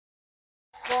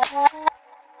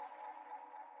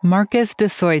Marcus du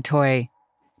Sautoy,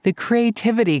 The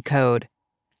Creativity Code: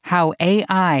 How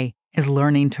AI is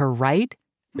Learning to Write,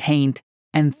 Paint,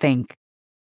 and Think.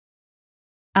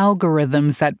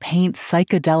 Algorithms that paint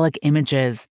psychedelic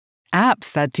images,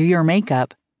 apps that do your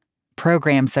makeup,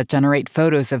 programs that generate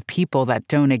photos of people that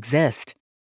don't exist.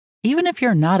 Even if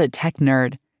you're not a tech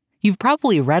nerd, you've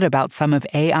probably read about some of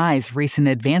AI's recent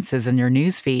advances in your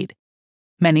newsfeed.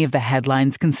 Many of the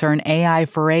headlines concern AI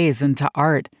forays into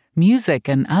art, music,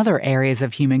 and other areas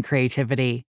of human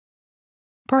creativity.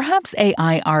 Perhaps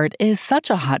AI art is such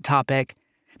a hot topic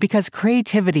because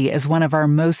creativity is one of our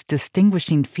most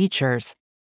distinguishing features.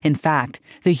 In fact,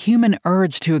 the human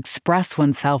urge to express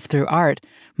oneself through art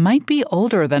might be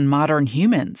older than modern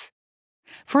humans.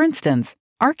 For instance,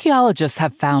 archaeologists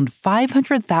have found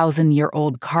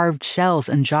 500,000-year-old carved shells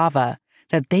in Java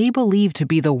that they believe to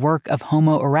be the work of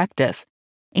Homo erectus,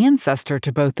 ancestor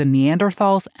to both the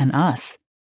Neanderthals and us.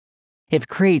 If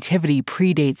creativity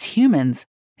predates humans,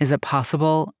 is it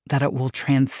possible that it will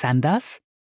transcend us?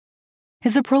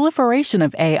 Is the proliferation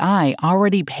of AI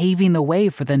already paving the way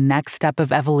for the next step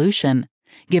of evolution,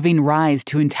 giving rise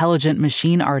to intelligent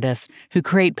machine artists who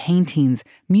create paintings,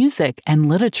 music, and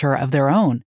literature of their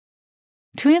own?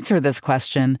 To answer this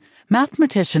question,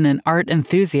 mathematician and art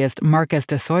enthusiast Marcus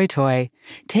du Sautoy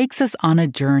takes us on a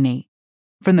journey,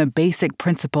 from the basic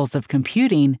principles of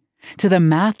computing to the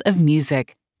math of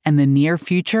music and the near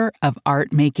future of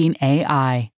art-making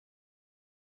AI.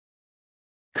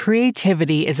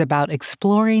 Creativity is about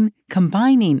exploring,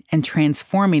 combining, and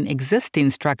transforming existing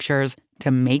structures to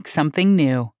make something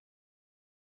new.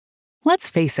 Let's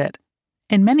face it,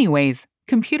 in many ways,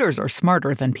 computers are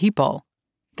smarter than people.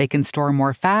 They can store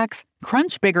more facts,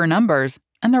 crunch bigger numbers,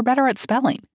 and they're better at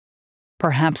spelling.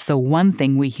 Perhaps the one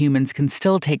thing we humans can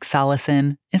still take solace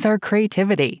in is our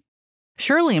creativity.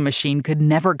 Surely a machine could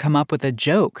never come up with a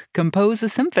joke, compose a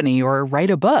symphony, or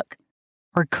write a book.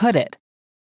 Or could it?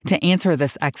 To answer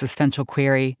this existential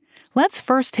query, let's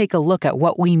first take a look at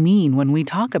what we mean when we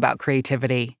talk about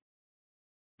creativity.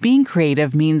 Being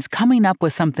creative means coming up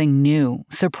with something new,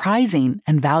 surprising,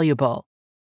 and valuable.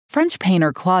 French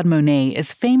painter Claude Monet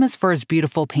is famous for his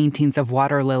beautiful paintings of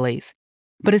water lilies.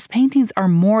 But his paintings are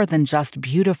more than just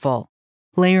beautiful.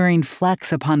 Layering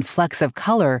flecks upon flecks of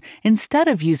color instead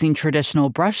of using traditional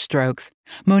brushstrokes,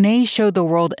 Monet showed the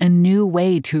world a new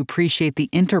way to appreciate the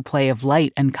interplay of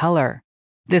light and color.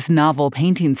 This novel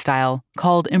painting style,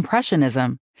 called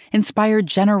Impressionism, inspired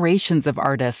generations of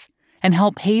artists and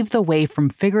helped pave the way from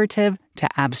figurative to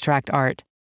abstract art.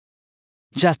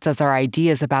 Just as our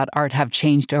ideas about art have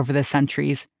changed over the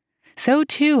centuries, so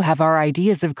too have our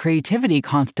ideas of creativity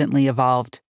constantly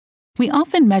evolved. We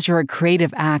often measure a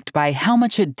creative act by how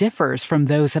much it differs from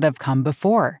those that have come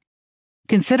before.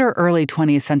 Consider early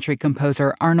 20th century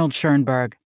composer Arnold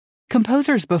Schoenberg.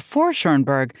 Composers before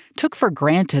Schoenberg took for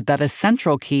granted that a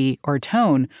central key, or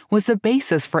tone, was the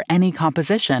basis for any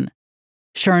composition.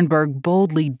 Schoenberg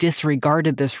boldly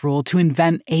disregarded this rule to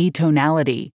invent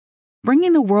atonality,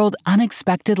 bringing the world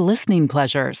unexpected listening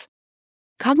pleasures.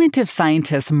 Cognitive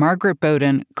scientist Margaret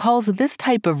Bowden calls this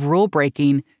type of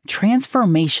rule-breaking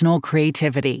transformational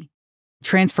creativity.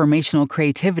 Transformational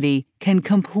creativity can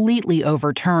completely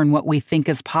overturn what we think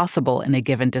is possible in a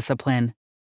given discipline.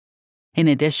 In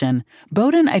addition,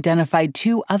 Bowden identified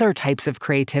two other types of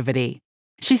creativity.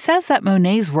 She says that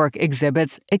Monet's work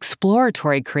exhibits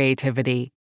exploratory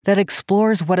creativity, that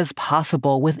explores what is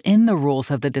possible within the rules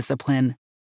of the discipline.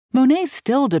 Monet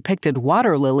still depicted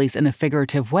water lilies in a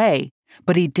figurative way,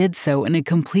 but he did so in a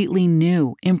completely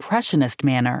new, impressionist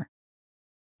manner.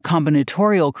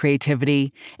 Combinatorial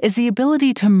creativity is the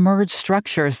ability to merge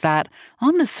structures that,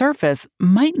 on the surface,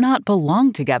 might not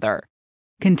belong together.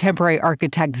 Contemporary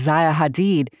architect Zaha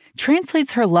Hadid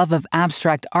translates her love of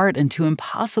abstract art into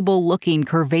impossible-looking,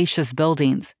 curvaceous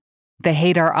buildings. The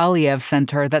Heydar Aliyev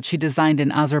Center that she designed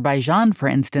in Azerbaijan, for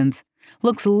instance,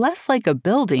 looks less like a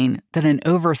building than an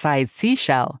oversized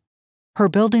seashell. Her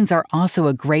buildings are also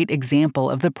a great example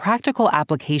of the practical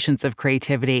applications of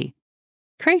creativity.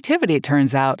 Creativity, it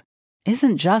turns out,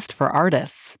 isn't just for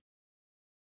artists.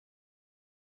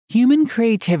 Human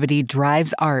creativity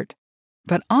drives art,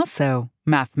 but also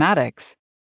mathematics.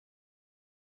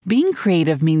 Being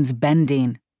creative means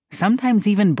bending, sometimes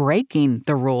even breaking,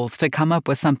 the rules to come up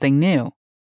with something new.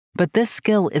 But this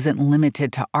skill isn't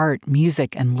limited to art,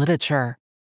 music, and literature.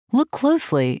 Look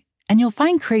closely, and you'll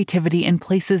find creativity in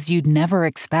places you'd never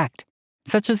expect,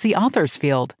 such as the author's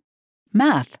field,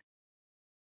 math.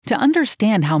 To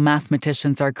understand how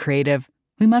mathematicians are creative,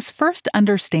 we must first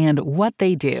understand what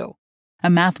they do. A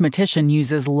mathematician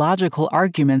uses logical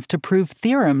arguments to prove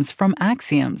theorems from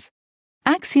axioms.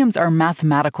 Axioms are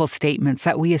mathematical statements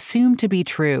that we assume to be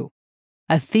true.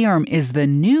 A theorem is the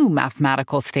new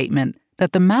mathematical statement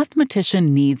that the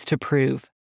mathematician needs to prove.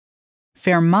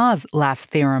 Fermat's last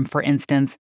theorem, for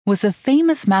instance, was a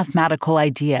famous mathematical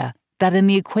idea that in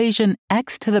the equation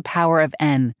x to the power of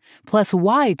n plus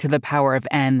y to the power of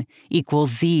n equals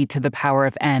z to the power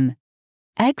of n,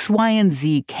 x, y, and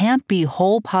z can't be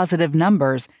whole positive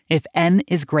numbers if n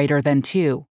is greater than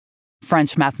 2.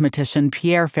 French mathematician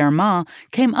Pierre Fermat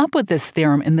came up with this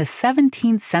theorem in the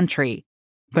 17th century,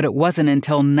 but it wasn't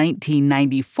until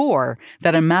 1994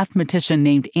 that a mathematician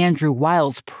named Andrew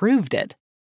Wiles proved it.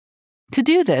 To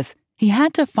do this, he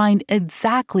had to find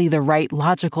exactly the right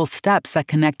logical steps that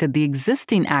connected the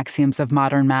existing axioms of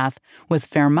modern math with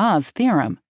Fermat's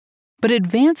theorem. But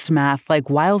advanced math, like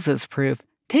Wiles's proof,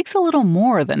 takes a little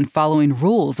more than following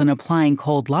rules and applying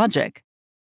cold logic.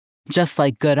 Just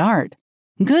like good art,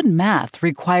 good math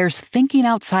requires thinking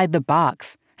outside the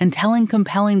box and telling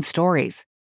compelling stories.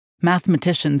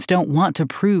 Mathematicians don't want to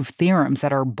prove theorems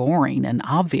that are boring and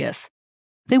obvious.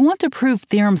 They want to prove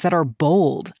theorems that are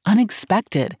bold,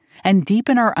 unexpected, and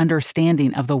deepen our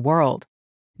understanding of the world.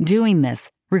 Doing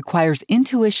this requires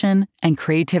intuition and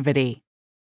creativity.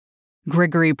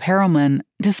 Grigori Perelman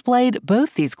displayed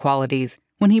both these qualities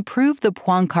when he proved the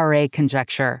Poincaré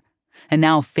conjecture, a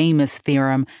now famous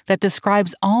theorem that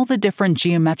describes all the different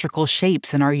geometrical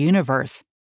shapes in our universe.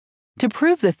 To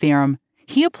prove the theorem,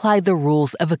 he applied the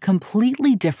rules of a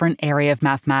completely different area of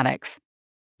mathematics.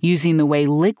 Using the way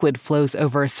liquid flows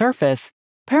over a surface,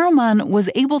 Perelman was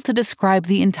able to describe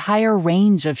the entire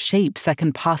range of shapes that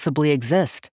can possibly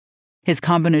exist. His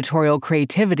combinatorial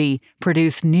creativity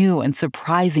produced new and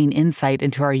surprising insight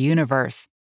into our universe.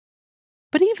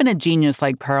 But even a genius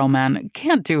like Perelman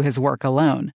can't do his work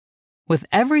alone. With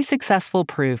every successful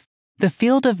proof, the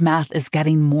field of math is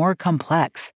getting more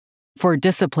complex. For a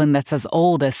discipline that's as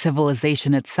old as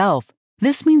civilization itself,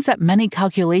 this means that many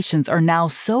calculations are now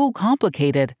so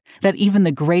complicated that even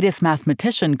the greatest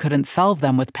mathematician couldn't solve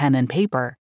them with pen and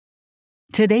paper.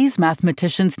 Today's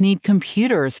mathematicians need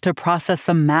computers to process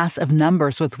the mass of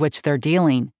numbers with which they're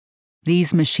dealing.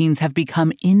 These machines have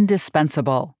become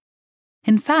indispensable.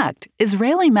 In fact,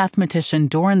 Israeli mathematician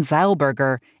Doron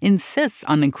Zeilberger insists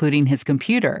on including his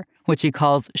computer, which he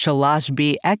calls Shalash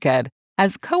B. Eked,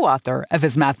 as co-author of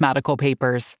his mathematical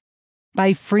papers.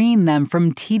 By freeing them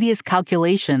from tedious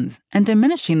calculations and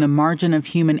diminishing the margin of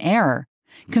human error,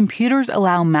 computers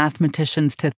allow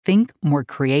mathematicians to think more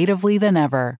creatively than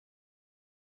ever.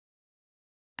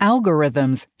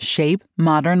 Algorithms shape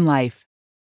modern life.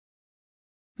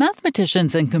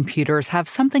 Mathematicians and computers have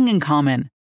something in common.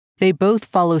 They both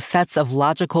follow sets of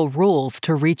logical rules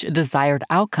to reach a desired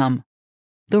outcome.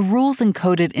 The rules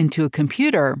encoded into a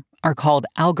computer are called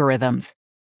algorithms.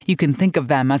 You can think of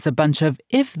them as a bunch of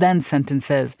if-then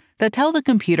sentences that tell the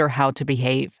computer how to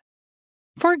behave.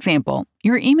 For example,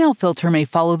 your email filter may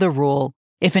follow the rule,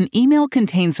 if an email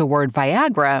contains the word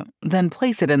Viagra, then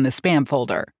place it in the spam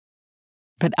folder.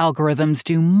 But algorithms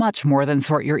do much more than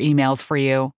sort your emails for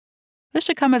you. This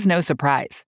should come as no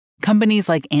surprise. Companies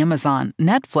like Amazon,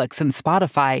 Netflix, and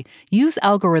Spotify use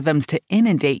algorithms to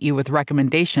inundate you with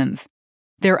recommendations.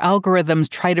 Their algorithms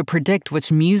try to predict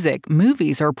which music,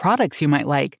 movies, or products you might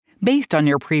like based on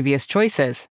your previous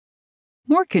choices.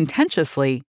 More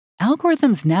contentiously,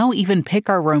 algorithms now even pick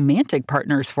our romantic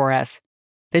partners for us.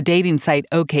 The dating site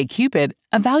OkCupid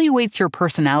evaluates your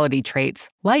personality traits,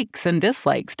 likes, and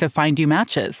dislikes to find you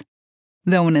matches.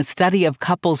 Though in a study of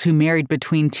couples who married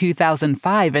between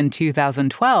 2005 and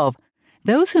 2012,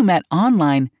 those who met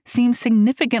online seem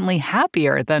significantly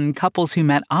happier than couples who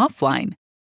met offline.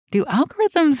 Do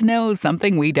algorithms know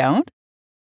something we don't?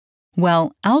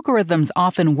 Well, algorithms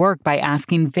often work by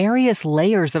asking various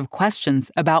layers of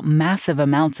questions about massive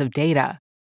amounts of data.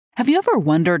 Have you ever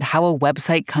wondered how a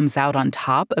website comes out on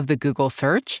top of the Google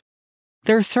search?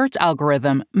 Their search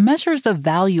algorithm measures the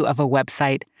value of a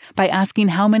website by asking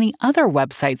how many other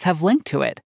websites have linked to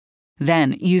it.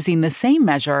 Then, using the same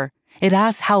measure, it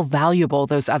asks how valuable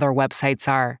those other websites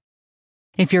are.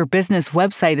 If your business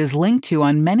website is linked to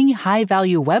on many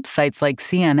high-value websites like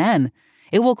CNN,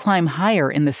 it will climb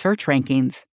higher in the search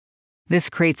rankings. This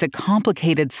creates a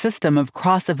complicated system of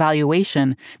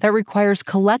cross-evaluation that requires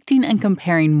collecting and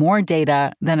comparing more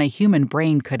data than a human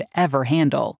brain could ever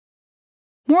handle.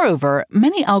 Moreover,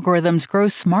 many algorithms grow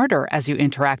smarter as you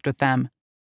interact with them.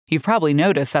 You've probably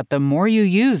noticed that the more you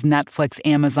use Netflix,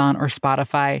 Amazon, or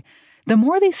Spotify, the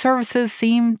more these services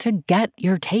seem to get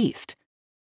your taste.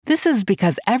 This is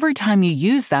because every time you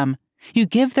use them, you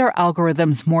give their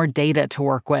algorithms more data to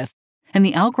work with, and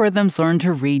the algorithms learn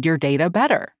to read your data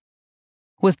better.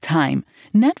 With time,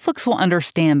 Netflix will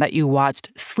understand that you watched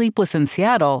Sleepless in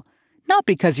Seattle not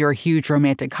because you're a huge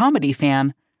romantic comedy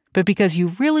fan, but because you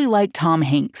really like Tom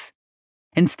Hanks.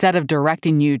 Instead of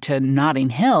directing you to Notting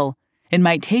Hill, it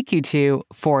might take you to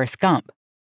Forrest Gump.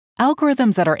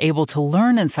 Algorithms that are able to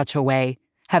learn in such a way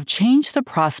have changed the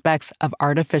prospects of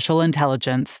artificial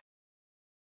intelligence.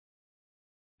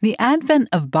 The advent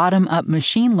of bottom-up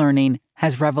machine learning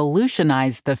has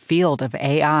revolutionized the field of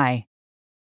AI.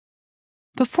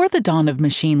 Before the dawn of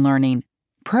machine learning,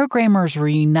 programmers were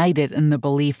united in the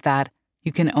belief that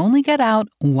you can only get out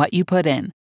what you put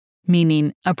in,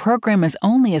 meaning a program is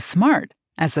only as smart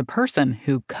as the person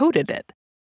who coded it.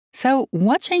 So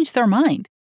what changed their mind?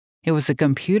 It was a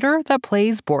computer that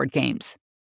plays board games.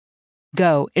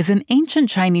 Go is an ancient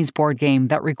Chinese board game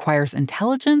that requires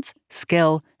intelligence,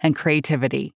 skill, and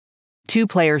creativity. Two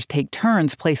players take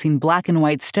turns placing black and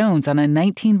white stones on a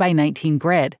 19 by 19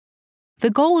 grid. The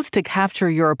goal is to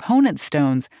capture your opponent's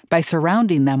stones by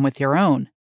surrounding them with your own.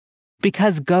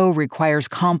 Because Go requires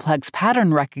complex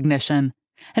pattern recognition,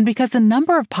 and because the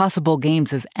number of possible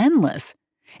games is endless,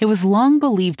 it was long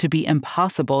believed to be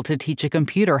impossible to teach a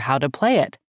computer how to play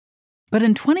it. But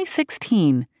in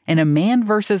 2016, in a man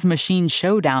versus machine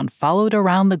showdown followed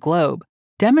around the globe,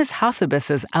 Demis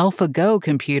Hassabis's AlphaGo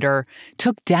computer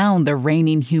took down the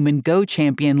reigning human Go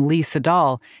champion Lee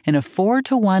Sedol in a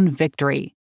 4-1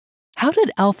 victory. How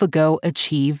did AlphaGo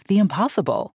achieve the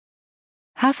impossible?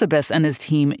 Hassabis and his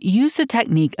team used a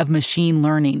technique of machine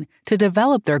learning to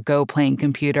develop their Go playing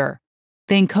computer.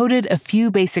 They encoded a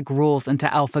few basic rules into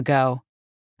AlphaGo.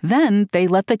 Then they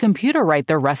let the computer write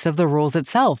the rest of the rules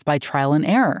itself by trial and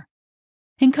error.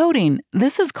 In coding,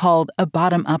 this is called a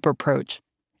bottom-up approach,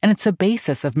 and it's the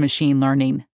basis of machine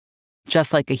learning.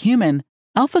 Just like a human,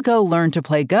 AlphaGo learned to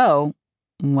play Go,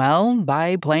 well,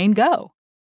 by playing Go.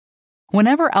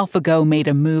 Whenever AlphaGo made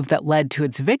a move that led to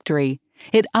its victory,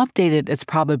 it updated its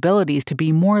probabilities to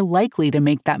be more likely to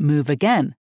make that move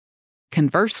again.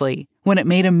 Conversely, when it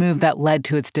made a move that led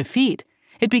to its defeat,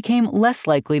 it became less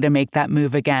likely to make that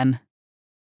move again.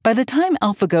 By the time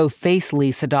AlphaGo faced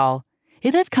Lee Sedol,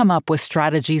 it had come up with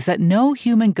strategies that no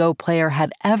human Go player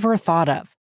had ever thought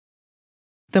of.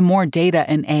 The more data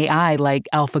an AI like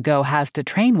AlphaGo has to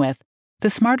train with, the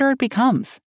smarter it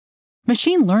becomes.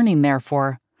 Machine learning,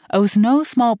 therefore, owes no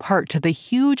small part to the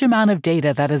huge amount of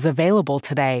data that is available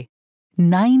today,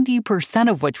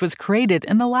 90% of which was created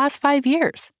in the last 5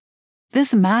 years.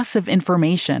 This massive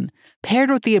information, paired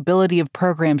with the ability of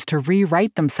programs to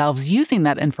rewrite themselves using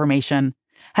that information,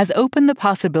 has opened the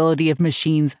possibility of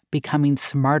machines becoming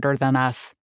smarter than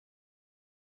us.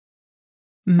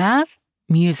 Math,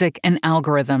 music, and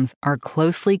algorithms are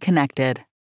closely connected.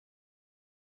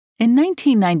 In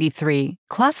 1993,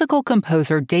 classical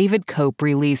composer David Cope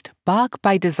released Bach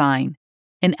by Design,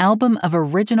 an album of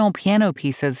original piano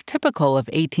pieces typical of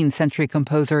 18th century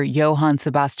composer Johann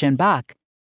Sebastian Bach.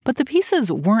 But the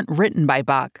pieces weren't written by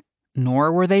Bach,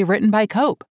 nor were they written by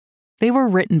Cope. They were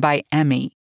written by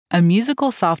Emmy, a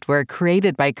musical software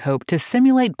created by Cope to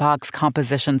simulate Bach's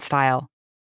composition style.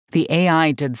 The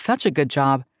AI did such a good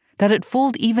job that it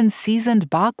fooled even seasoned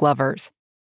Bach lovers.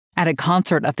 At a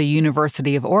concert at the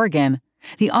University of Oregon,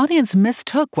 the audience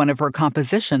mistook one of her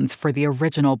compositions for the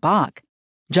original Bach,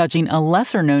 judging a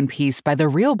lesser-known piece by the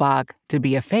real Bach to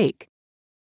be a fake.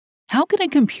 How can a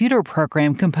computer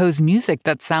program compose music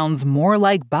that sounds more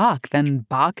like Bach than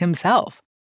Bach himself?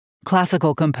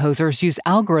 Classical composers use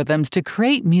algorithms to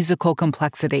create musical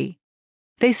complexity.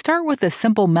 They start with a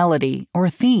simple melody or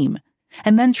theme,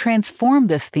 and then transform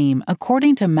this theme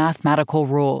according to mathematical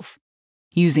rules.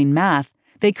 Using math,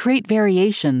 they create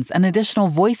variations and additional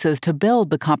voices to build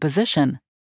the composition.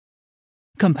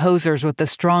 Composers with a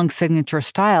strong signature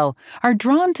style are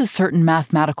drawn to certain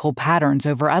mathematical patterns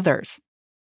over others.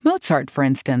 Mozart, for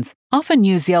instance, often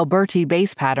used the Alberti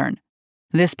bass pattern.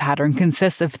 This pattern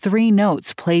consists of 3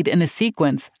 notes played in a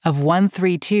sequence of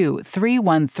 1-3-2,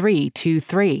 3-1-3,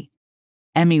 2-3.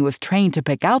 Emmy was trained to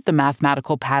pick out the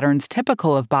mathematical patterns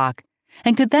typical of Bach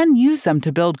and could then use them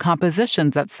to build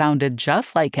compositions that sounded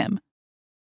just like him.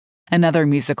 Another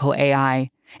musical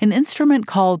AI, an instrument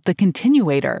called the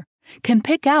continuator, can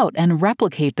pick out and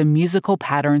replicate the musical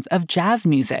patterns of jazz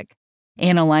music.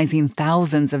 Analyzing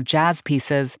thousands of jazz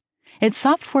pieces, its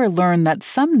software learned that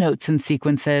some notes and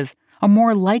sequences are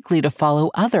more likely to follow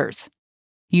others.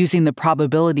 Using the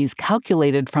probabilities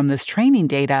calculated from this training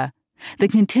data, the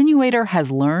continuator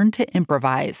has learned to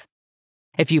improvise.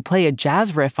 If you play a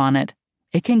jazz riff on it,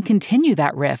 it can continue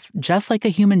that riff just like a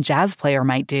human jazz player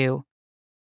might do.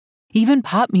 Even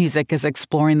pop music is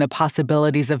exploring the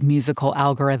possibilities of musical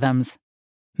algorithms.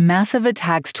 Massive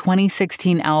Attack's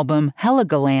 2016 album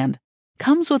Heligoland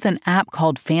comes with an app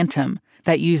called Phantom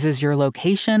that uses your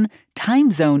location,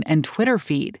 time zone, and Twitter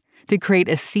feed to create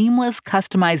a seamless,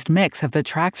 customized mix of the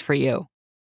tracks for you.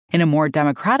 In a more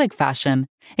democratic fashion,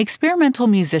 experimental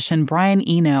musician Brian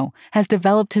Eno has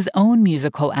developed his own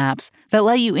musical apps that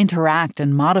let you interact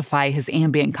and modify his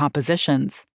ambient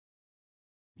compositions.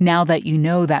 Now that you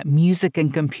know that music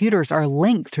and computers are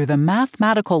linked through the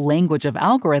mathematical language of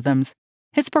algorithms,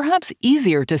 it's perhaps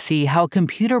easier to see how a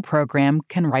computer program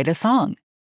can write a song.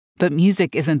 But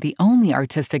music isn't the only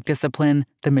artistic discipline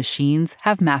the machines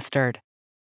have mastered.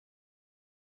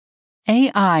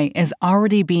 AI is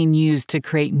already being used to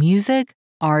create music,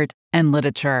 art, and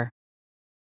literature.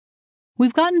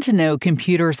 We've gotten to know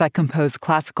computers that compose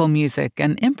classical music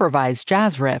and improvise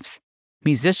jazz riffs.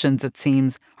 Musicians, it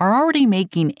seems, are already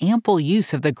making ample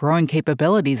use of the growing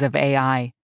capabilities of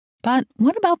AI. But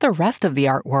what about the rest of the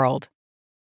art world?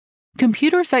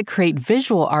 Computers that create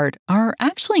visual art are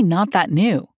actually not that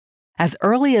new. As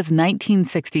early as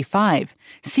 1965,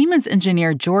 Siemens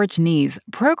engineer George Nees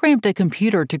programmed a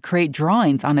computer to create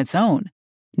drawings on its own.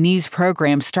 Nees'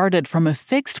 program started from a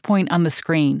fixed point on the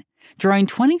screen, drawing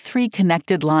 23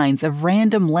 connected lines of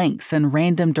random lengths and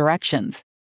random directions.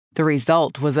 The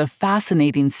result was a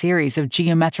fascinating series of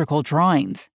geometrical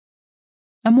drawings.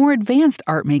 A more advanced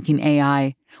art-making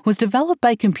AI was developed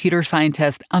by computer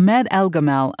scientist Ahmed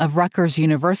El-Gamal of Rutgers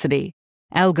University.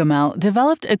 El-Gamal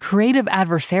developed a creative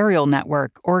adversarial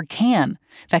network, or CAN,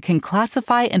 that can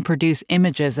classify and produce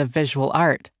images of visual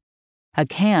art. A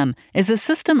CAN is a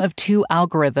system of two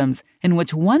algorithms in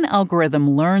which one algorithm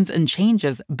learns and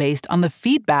changes based on the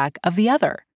feedback of the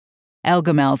other.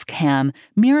 El-Gamal's CAN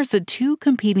mirrors the two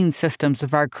competing systems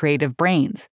of our creative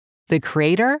brains, the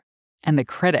creator and the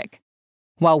critic.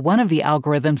 While one of the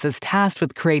algorithms is tasked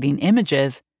with creating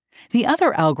images, the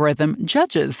other algorithm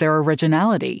judges their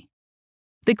originality.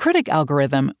 The critic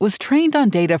algorithm was trained on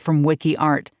data from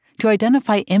WikiArt to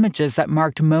identify images that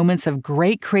marked moments of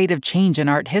great creative change in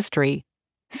art history,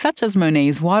 such as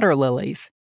Monet's water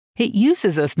lilies. It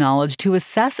uses this knowledge to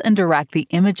assess and direct the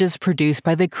images produced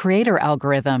by the creator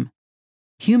algorithm.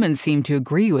 Humans seem to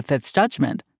agree with its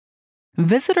judgment.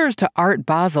 Visitors to Art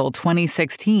Basel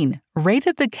 2016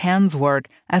 rated the CAN's work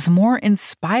as more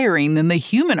inspiring than the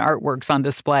human artworks on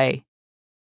display.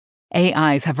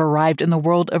 AIs have arrived in the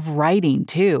world of writing,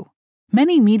 too.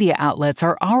 Many media outlets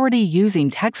are already using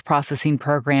text processing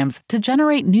programs to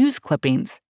generate news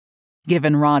clippings.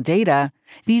 Given raw data,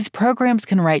 these programs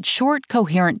can write short,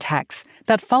 coherent texts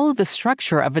that follow the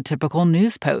structure of a typical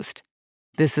news post.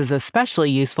 This is especially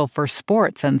useful for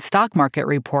sports and stock market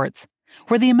reports,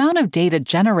 where the amount of data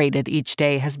generated each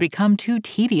day has become too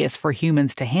tedious for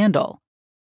humans to handle.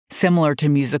 Similar to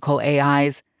musical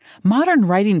AIs, modern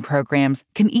writing programs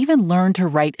can even learn to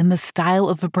write in the style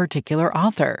of a particular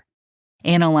author.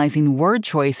 Analyzing word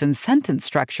choice and sentence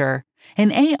structure,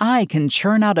 an AI can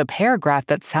churn out a paragraph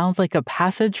that sounds like a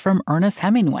passage from Ernest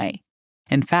Hemingway.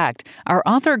 In fact, our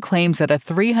author claims that a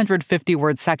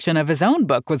 350-word section of his own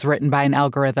book was written by an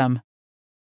algorithm.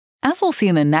 As we'll see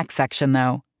in the next section,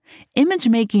 though, image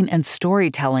making and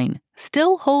storytelling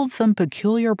still hold some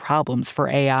peculiar problems for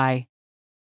AI.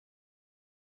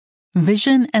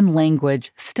 Vision and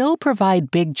language still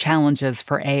provide big challenges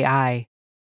for AI.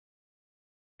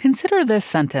 Consider this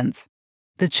sentence: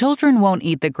 "The children won't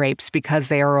eat the grapes because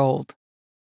they are old."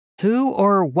 Who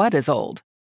or what is old?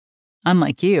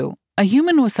 Unlike you, a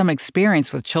human with some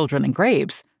experience with children and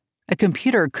grapes, a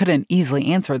computer couldn't easily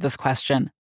answer this question.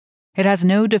 It has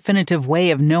no definitive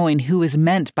way of knowing who is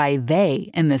meant by they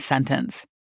in this sentence.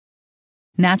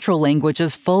 Natural language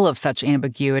is full of such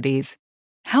ambiguities.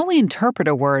 How we interpret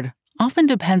a word often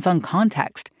depends on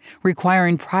context,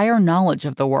 requiring prior knowledge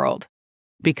of the world.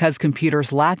 Because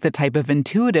computers lack the type of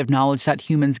intuitive knowledge that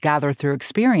humans gather through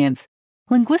experience,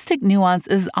 linguistic nuance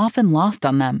is often lost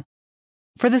on them.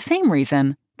 For the same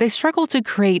reason, they struggle to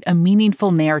create a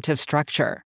meaningful narrative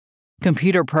structure.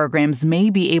 Computer programs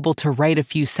may be able to write a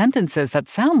few sentences that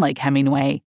sound like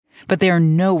Hemingway, but they are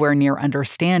nowhere near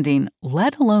understanding,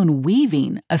 let alone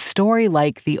weaving, a story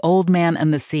like The Old Man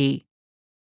and the Sea.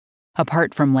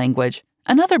 Apart from language,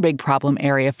 another big problem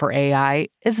area for AI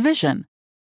is vision.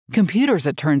 Computers,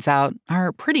 it turns out,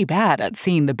 are pretty bad at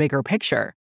seeing the bigger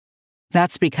picture.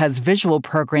 That's because visual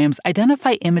programs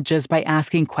identify images by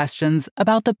asking questions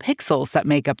about the pixels that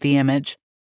make up the image.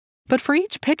 But for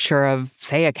each picture of,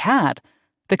 say, a cat,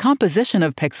 the composition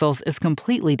of pixels is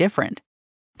completely different.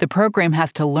 The program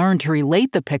has to learn to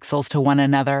relate the pixels to one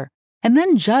another, and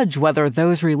then judge whether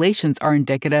those relations are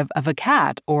indicative of a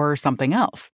cat or something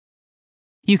else.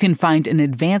 You can find an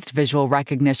advanced visual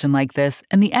recognition like this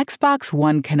in the Xbox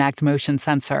One Kinect motion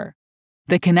sensor.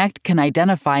 The Kinect can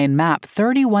identify and map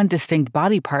 31 distinct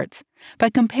body parts by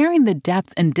comparing the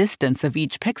depth and distance of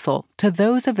each pixel to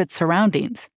those of its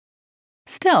surroundings.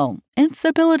 Still, its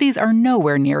abilities are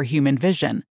nowhere near human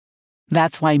vision.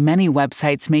 That's why many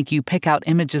websites make you pick out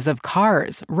images of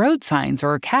cars, road signs,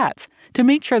 or cats to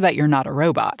make sure that you're not a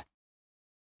robot.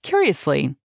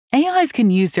 Curiously, AIs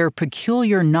can use their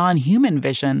peculiar non-human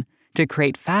vision to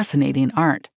create fascinating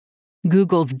art.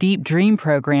 Google's Deep Dream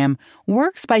program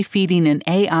works by feeding an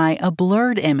AI a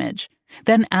blurred image,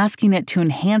 then asking it to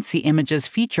enhance the image's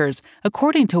features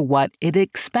according to what it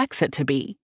expects it to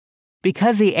be.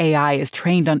 Because the AI is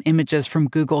trained on images from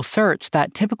Google Search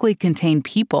that typically contain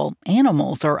people,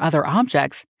 animals, or other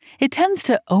objects, it tends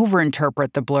to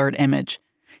overinterpret the blurred image,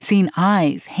 seeing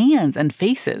eyes, hands, and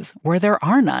faces where there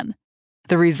are none.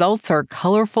 The results are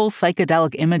colorful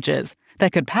psychedelic images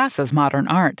that could pass as modern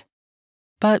art.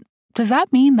 But does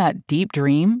that mean that Deep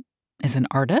Dream is an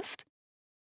artist?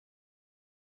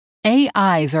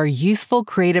 AIs are useful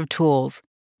creative tools,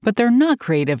 but they're not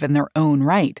creative in their own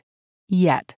right,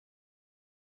 yet.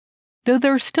 Though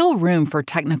there's still room for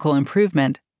technical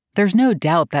improvement, there's no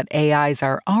doubt that AIs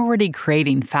are already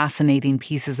creating fascinating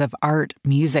pieces of art,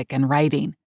 music, and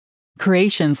writing.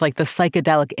 Creations like the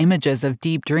psychedelic images of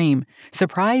Deep Dream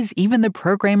surprise even the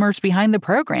programmers behind the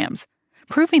programs,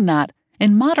 proving that,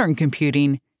 in modern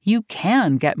computing, you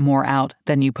can get more out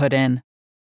than you put in.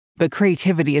 But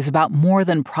creativity is about more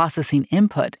than processing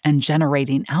input and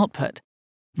generating output.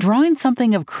 Drawing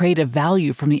something of creative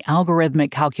value from the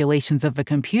algorithmic calculations of a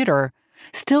computer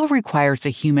still requires a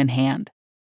human hand.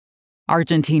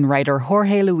 Argentine writer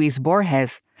Jorge Luis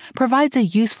Borges provides a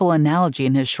useful analogy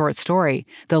in his short story,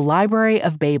 The Library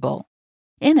of Babel.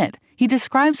 In it, he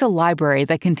describes a library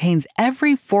that contains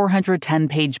every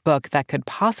 410-page book that could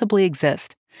possibly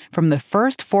exist, from the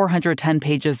first 410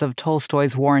 pages of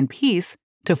Tolstoy's War and Peace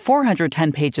to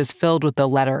 410 pages filled with the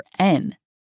letter N.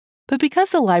 But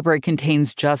because the library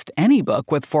contains just any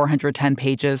book with 410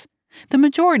 pages, the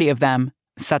majority of them,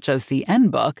 such as the N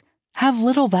book, have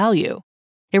little value.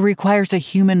 It requires a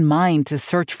human mind to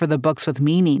search for the books with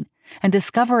meaning and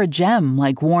discover a gem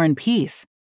like War and Peace.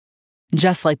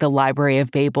 Just like the Library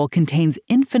of Babel contains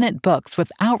infinite books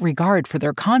without regard for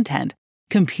their content,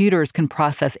 computers can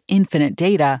process infinite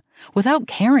data without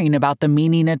caring about the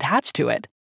meaning attached to it.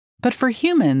 But for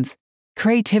humans,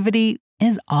 creativity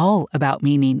is all about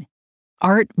meaning.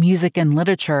 Art, music, and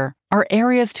literature are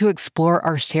areas to explore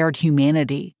our shared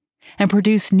humanity and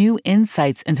produce new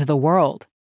insights into the world.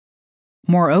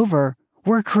 Moreover,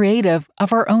 we're creative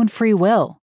of our own free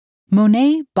will.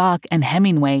 Monet, Bach, and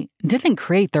Hemingway didn't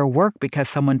create their work because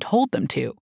someone told them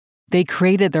to. They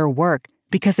created their work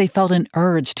because they felt an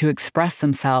urge to express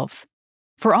themselves.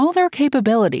 For all their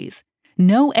capabilities,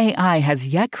 no AI has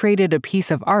yet created a piece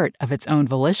of art of its own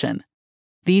volition.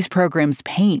 These programs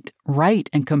paint, write,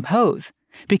 and compose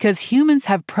because humans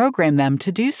have programmed them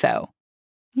to do so.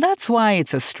 That's why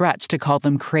it's a stretch to call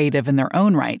them creative in their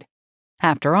own right.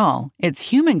 After all, it's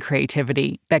human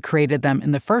creativity that created them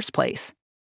in the first place.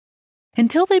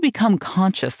 Until they become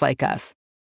conscious like us,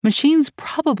 machines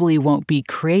probably won't be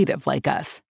creative like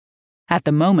us. At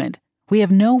the moment, we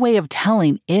have no way of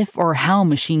telling if or how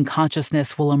machine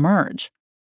consciousness will emerge.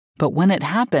 But when it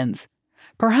happens,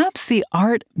 perhaps the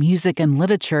art, music, and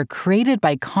literature created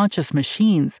by conscious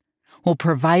machines will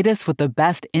provide us with the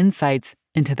best insights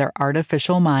into their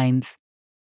artificial minds.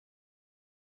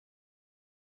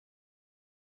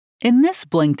 In this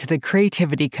blink to the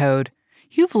creativity code,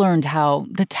 you've learned how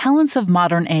the talents of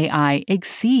modern AI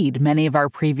exceed many of our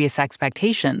previous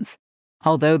expectations.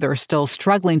 Although they're still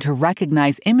struggling to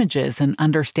recognize images and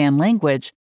understand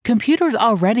language, computers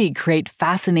already create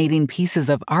fascinating pieces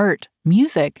of art,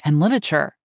 music, and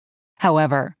literature.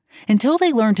 However, until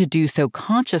they learn to do so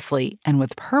consciously and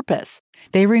with purpose,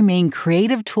 they remain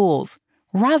creative tools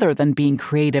rather than being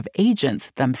creative agents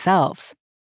themselves.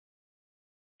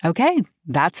 Okay,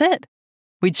 that's it.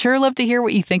 We'd sure love to hear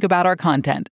what you think about our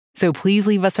content, so please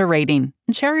leave us a rating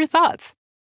and share your thoughts.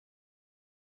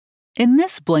 In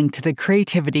this blink to the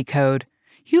creativity code,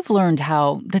 you've learned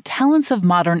how the talents of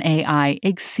modern AI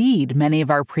exceed many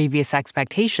of our previous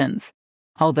expectations.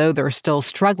 Although they're still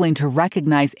struggling to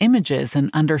recognize images and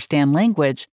understand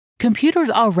language, computers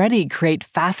already create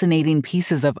fascinating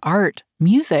pieces of art,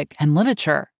 music, and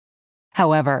literature.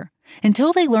 However,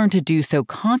 until they learn to do so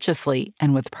consciously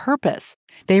and with purpose,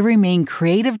 they remain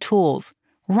creative tools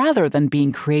rather than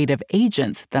being creative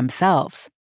agents themselves.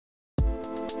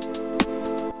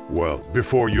 Well,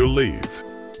 before you leave,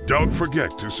 don't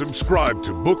forget to subscribe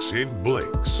to Books in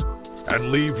Blinks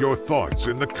and leave your thoughts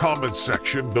in the comments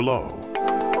section below.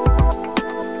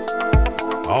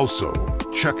 Also,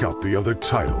 check out the other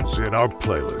titles in our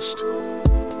playlist.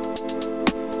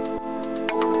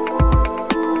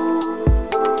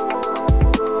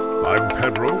 I'm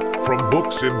Pedro from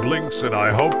Books in Blinks, and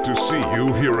I hope to see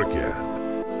you here again.